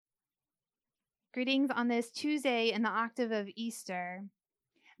Greetings on this Tuesday in the octave of Easter,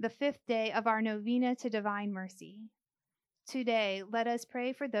 the 5th day of our novena to Divine Mercy. Today, let us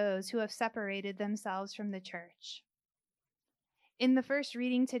pray for those who have separated themselves from the Church. In the first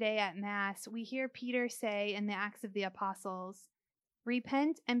reading today at Mass, we hear Peter say in the Acts of the Apostles,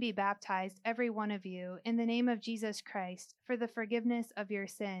 "Repent and be baptized, every one of you, in the name of Jesus Christ, for the forgiveness of your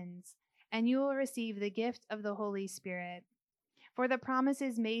sins, and you will receive the gift of the Holy Spirit. For the promise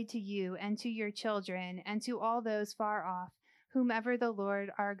is made to you and to your children and to all those far off, whomever the Lord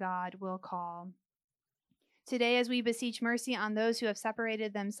our God will call." Today, as we beseech mercy on those who have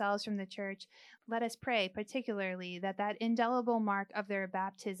separated themselves from the Church, let us pray particularly that indelible mark of their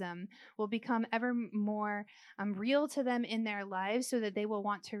baptism will become ever more real to them in their lives, so that they will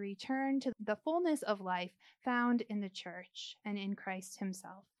want to return to the fullness of life found in the Church and in Christ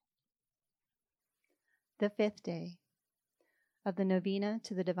himself. The 5th day of the novena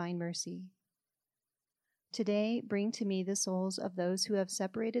to the Divine Mercy. Today, bring to me the souls of those who have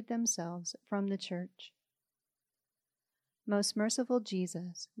separated themselves from the Church. Most merciful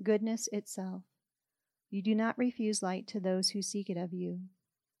Jesus, goodness itself, you do not refuse light to those who seek it of you.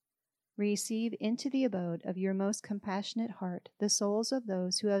 Receive into the abode of your most compassionate heart the souls of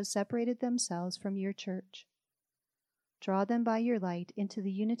those who have separated themselves from your Church. Draw them by your light into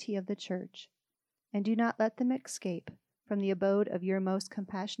the unity of the Church, and do not let them escape from the abode of your most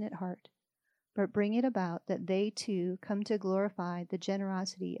compassionate heart, but bring it about that they too come to glorify the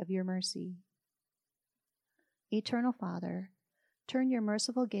generosity of your mercy. Eternal Father, turn your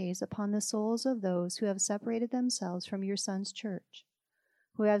merciful gaze upon the souls of those who have separated themselves from your Son's Church,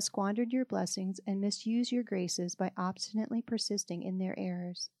 who have squandered your blessings and misused your graces by obstinately persisting in their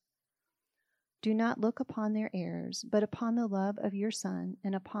errors. Do not look upon their errors, but upon the love of your Son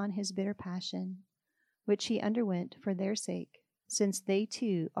and upon his bitter passion, which he underwent for their sake, since they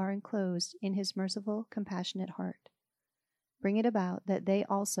too are enclosed in his merciful, compassionate heart. Bring it about that they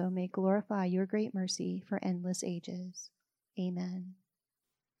also may glorify your great mercy for endless ages. Amen.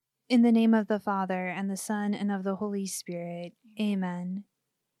 In the name of the Father, and the Son, and of the Holy Spirit. Amen.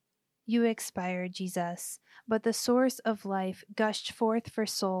 You expired, Jesus, but the source of life gushed forth for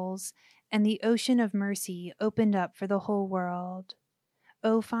souls, and the ocean of mercy opened up for the whole world.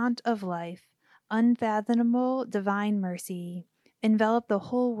 O fount of life, unfathomable divine mercy, envelop the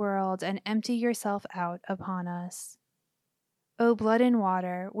whole world and empty yourself out upon us. O blood and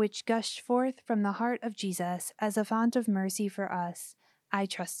water, which gushed forth from the heart of Jesus as a fount of mercy for us, I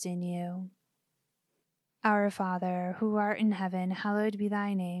trust in you. Our Father, who art in heaven, hallowed be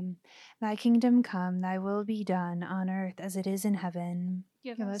thy name. Thy kingdom come, thy will be done, on earth as it is in heaven.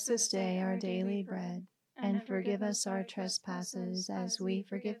 Give us this day our daily bread, and forgive us our trespasses, as we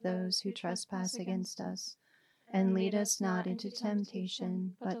forgive those who trespass against us. And lead us not into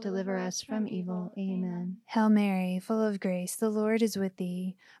temptation, but deliver us from evil. Amen. Hail Mary, full of grace, the Lord is with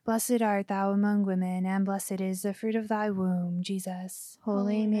thee. Blessed art thou among women, and blessed is the fruit of thy womb, Jesus.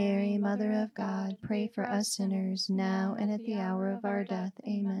 Holy Mary, Mother of God, pray for us sinners, now and at the hour of our death.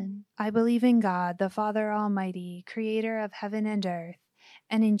 Amen. I believe in God, the Father Almighty, creator of heaven and earth,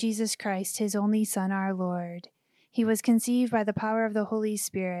 and in Jesus Christ, his only Son, our Lord. He was conceived by the power of the Holy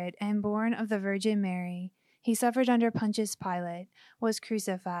Spirit and born of the Virgin Mary. He suffered under Pontius Pilate, was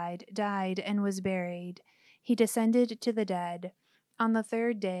crucified, died, and was buried. He descended to the dead. On the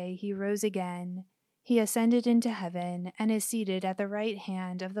 3rd day he rose again. He ascended into heaven and is seated at the right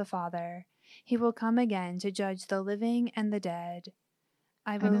hand of the Father. He will come again to judge the living and the dead.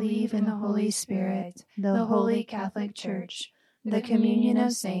 I believe in the Holy Spirit, the Holy Catholic Church, the communion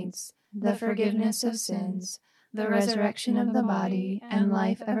of saints, the forgiveness of sins, the resurrection of the body, and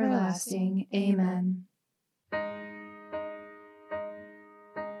life everlasting. Amen.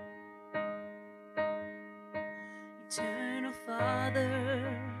 Eternal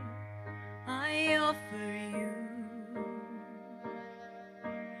Father, I offer you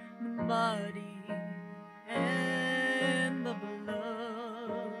the body and the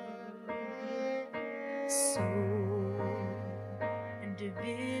blood, soul and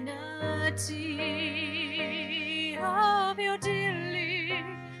divinity of your dearly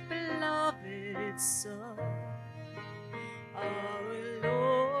beloved Son, our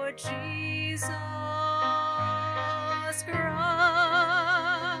Lord Jesus Christ,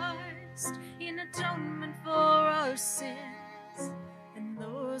 in atonement for our sins and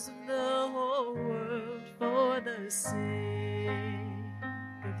those of the whole world, for the sake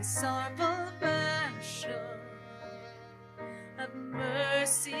of the sorrowful passion. Have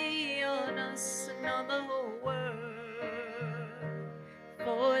mercy on us and on the whole world,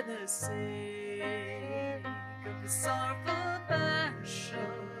 for the sake of the sorrowful passion.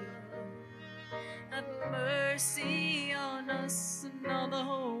 mercy on us and on the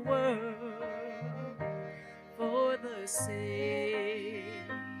whole world, for the sake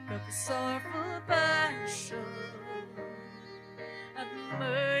of the sorrowful passion. Have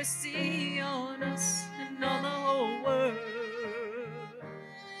mercy on us and on the whole world,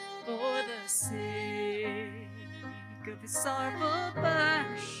 for the sake of the sorrowful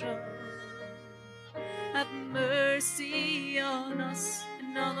passion. Have mercy on us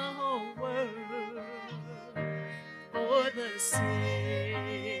and on the whole world, for the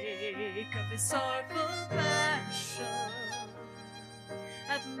sake of his sorrowful passion.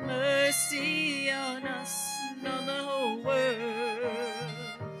 Have mercy on us and on the whole world,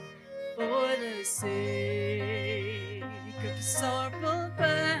 for the sake of his sorrowful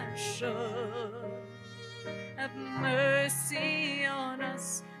passion. Have mercy on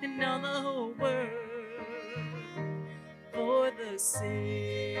us and on the whole world, for the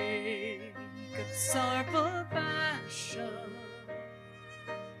sake of the sorrowful passion.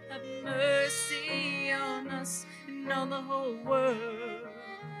 Have mercy on us and on the whole world,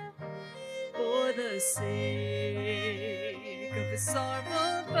 for the sake of the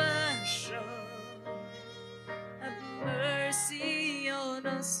sorrowful passion. Have mercy on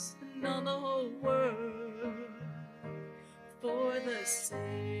us and on the whole world, for the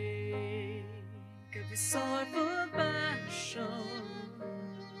sake of his sorrowful passion.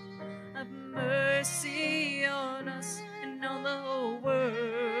 Have mercy on us and on the whole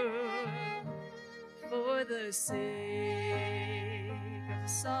world, for the sake of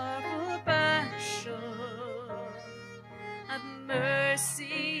his sorrowful passion. Have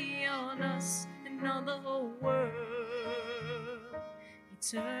mercy on us and on the whole world.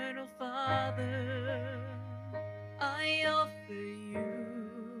 Eternal Father, I offer you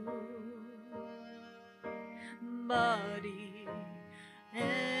body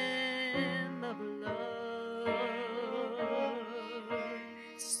and the blood,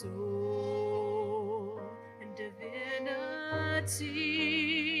 soul and divinity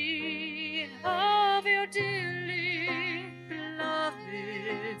of your dearly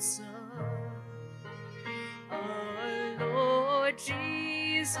beloved Son, our Lord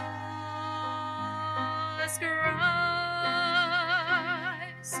Jesus Christ,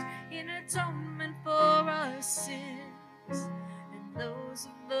 in atonement for our sins and those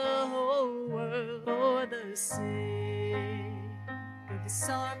of the whole world, for the sake of his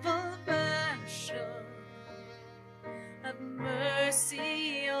sorrowful passion. Have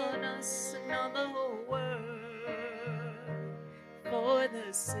mercy on us and on the whole world, for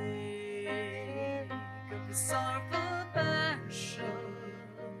the sake of his sorrowful passion.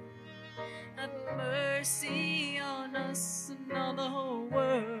 Have mercy on us and on the whole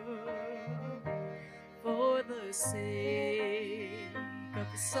world, for the sake of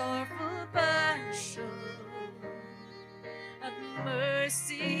his sorrowful passion. Have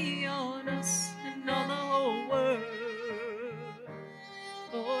mercy on us and on the whole world,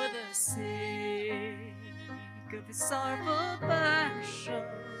 for the sake of his sorrowful passion.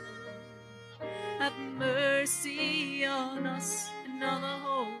 Have mercy on us and on the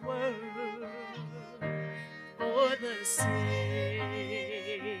whole world, for the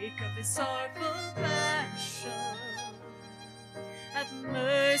sake of his sorrowful passion. Have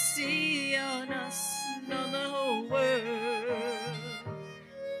mercy on us and on the whole world,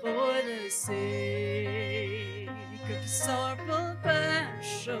 for the sake of his sorrowful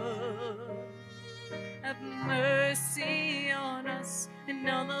passion. Have mercy on us and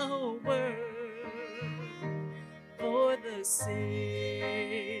on the whole world, for the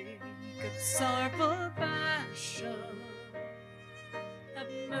sake of his sorrowful passion.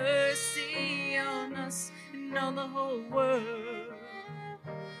 Have mercy on us and on the whole world,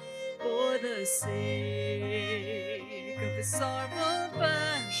 for the sake of his sorrowful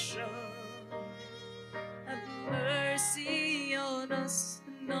passion. Have mercy on us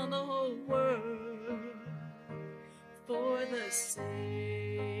and on the whole world, for the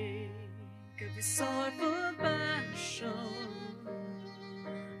sake of his sorrowful passion.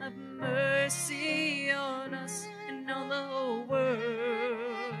 Have mercy on us and on the whole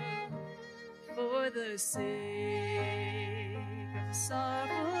world, for the sake of his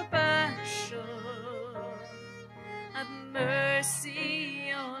sorrowful passion. Have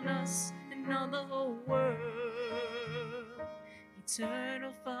mercy on us and on the whole world.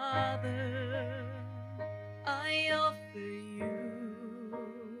 Eternal Father, I offer you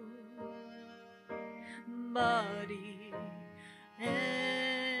body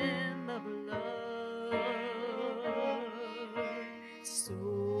and the blood,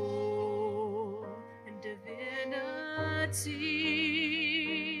 soul and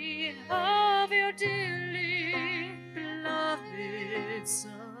divinity of your dearly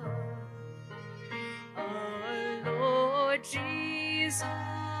Son, our Lord Jesus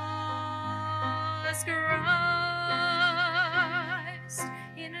Christ,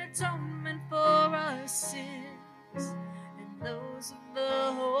 in atonement for our sins and those of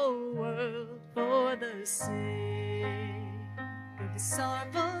the whole world, for the sake of his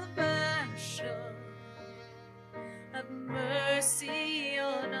sorrowful passion. Have mercy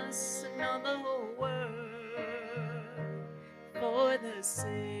on us and on the whole world, for the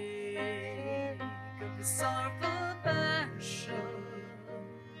sake of his sorrowful passion.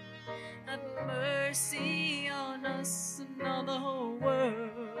 Have mercy on us and on the whole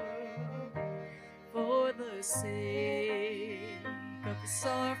world, for the sake of his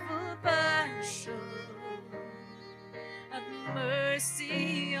sorrowful passion. Have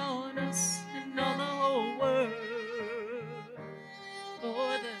mercy on us and on the whole world,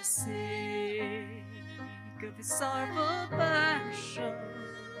 for the sake of his sorrowful passion.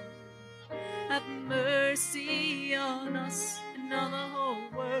 Have mercy on us and on the whole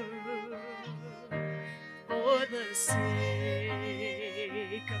world, for the sake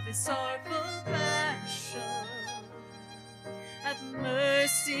of his sorrowful passion. Have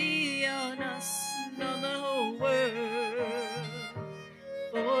mercy on us and on the whole world,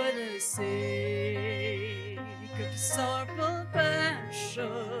 for the sake of his sorrowful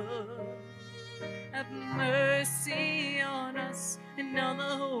passion. Have mercy on us and on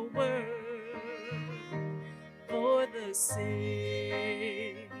the whole world, for the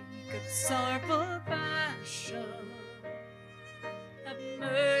sake of his sorrowful passion. Have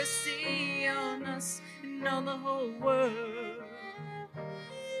mercy on us and on the whole world,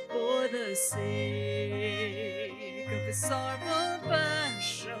 for the sake of his sorrowful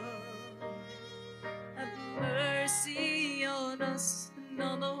passion. Have mercy on us and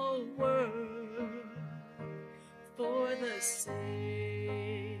on the whole world, for the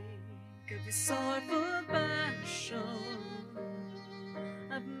sake of his sorrowful passion.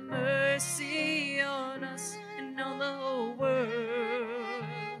 Have mercy on us and on the whole world,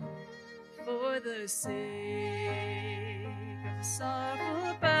 for the sake of his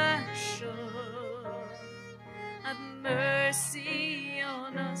sorrowful passion. Have mercy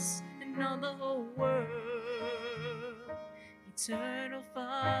on us and on the whole world. Eternal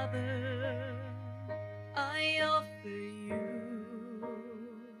Father, I offer you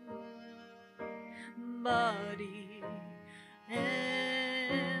body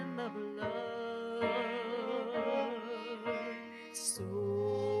and the blood,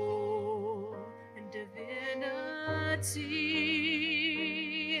 soul and divinity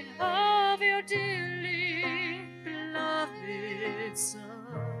of your dearly beloved Son,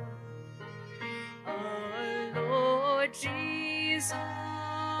 our Lord Jesus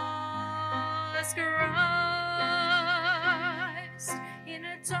Christ, in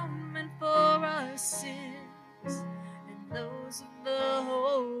atonement for our sins and those of the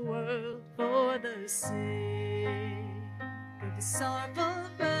whole world, for the sake of his sorrowful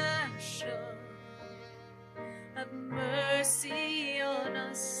passion. Have mercy on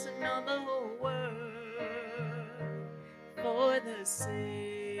us and on the whole world, for the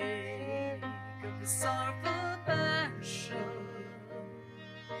sake of his sorrowful passion.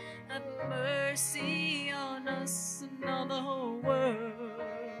 Have mercy on us and on the whole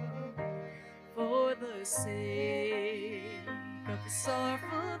world, for the sake of his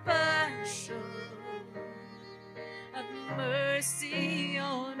sorrowful passion. Have mercy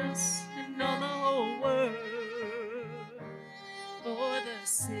on us and on the whole world, for the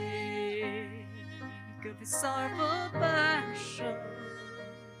sake of his sorrowful passion.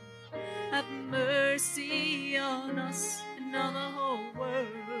 Have mercy on us and on the whole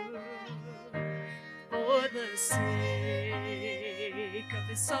world, for the sake of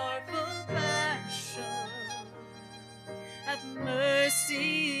his sorrowful passion. Have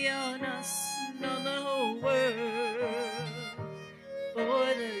mercy on us and on the whole world,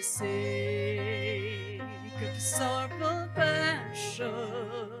 for the sake of his sorrowful passion.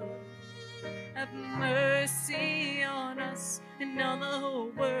 Have mercy on us and on the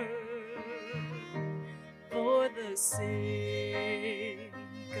whole world, for the sake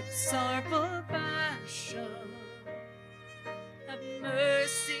of his sorrowful passion. Have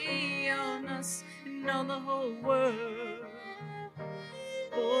mercy on us and on the whole world,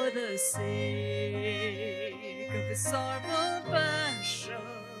 for the sake of his sorrowful passion.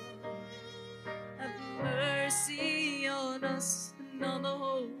 Have mercy on us and on the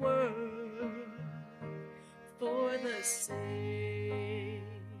whole world, for the sake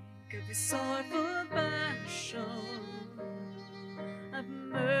of his sorrowful passion. Have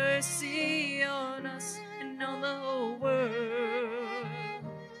mercy on us and on the whole world,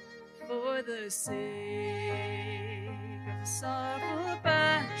 sake of the sorrowful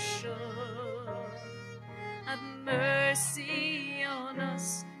passion, have mercy on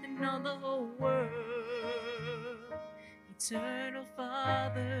us and on the whole world. Eternal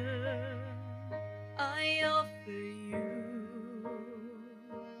Father, I offer you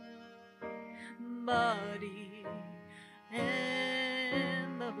body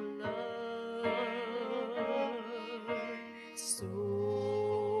and the blood,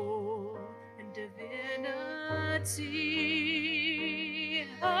 soul and divinity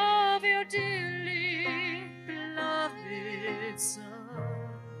of your dearly beloved Son,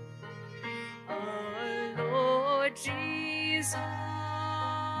 our Lord Jesus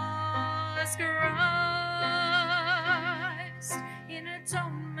Christ, in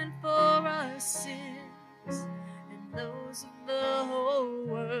atonement for our sins and those of the whole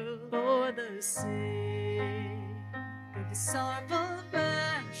world, for the sake of the sorrowful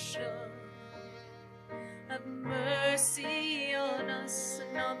passion, have mercy on us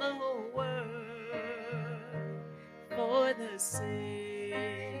and on the whole world, for the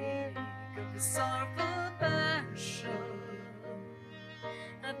sake of the sorrowful passion,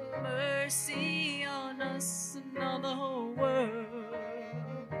 have mercy on us and on the whole world,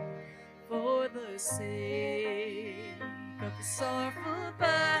 for the sake of the sorrowful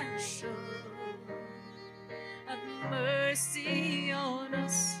passion, have mercy on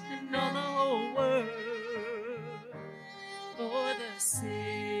us and on the whole world, for the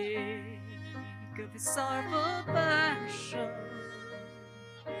sake of the sorrowful passion,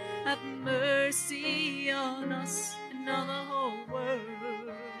 have mercy on us and on the whole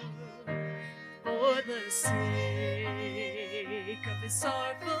world, for the sake of the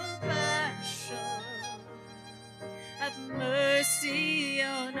sorrowful passion, have mercy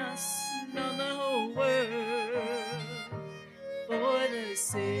on us and on the whole world, for the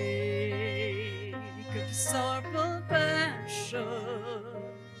sake of the sorrowful passion,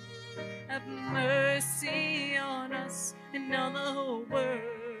 have mercy on us and on the whole world,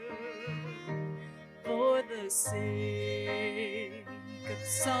 for the sake of the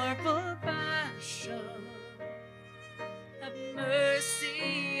sorrowful passion, have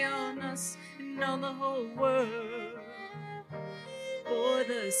mercy on us and on the whole world, for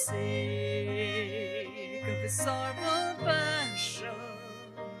the sake of the sorrowful passion,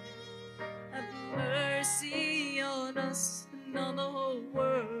 have mercy on us and on the whole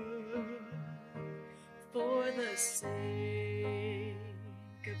world, for the sake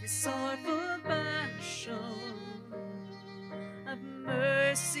of the sorrowful passion, have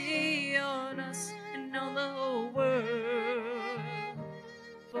mercy on us and on the whole world,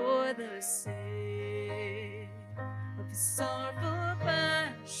 for the sake of the sorrowful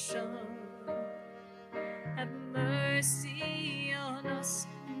passion, have mercy on us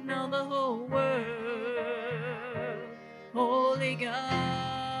and on the whole world. Holy God,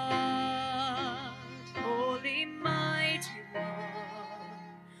 Holy Mighty One,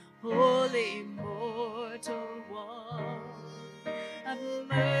 Holy Immortal One, have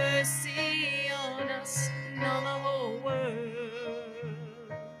mercy on us and on the whole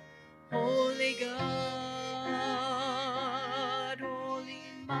world. Holy God, Holy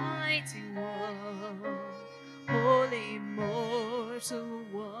Mighty One, Holy Immortal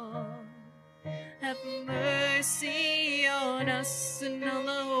One, have mercy on us and on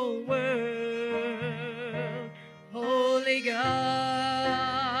the whole world. Holy God,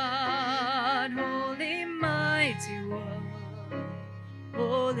 Holy Mighty One,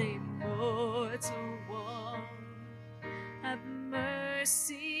 Holy Immortal One, have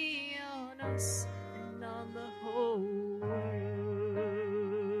mercy on us and on the whole world.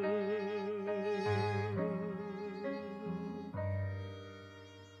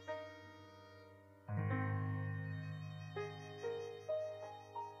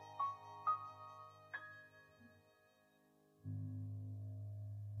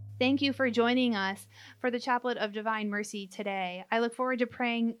 Thank you for joining us for the Chaplet of Divine Mercy today. I look forward to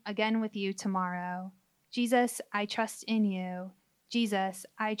praying again with you tomorrow. Jesus, I trust in you. Jesus,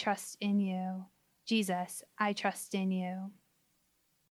 I trust in you. Jesus, I trust in you.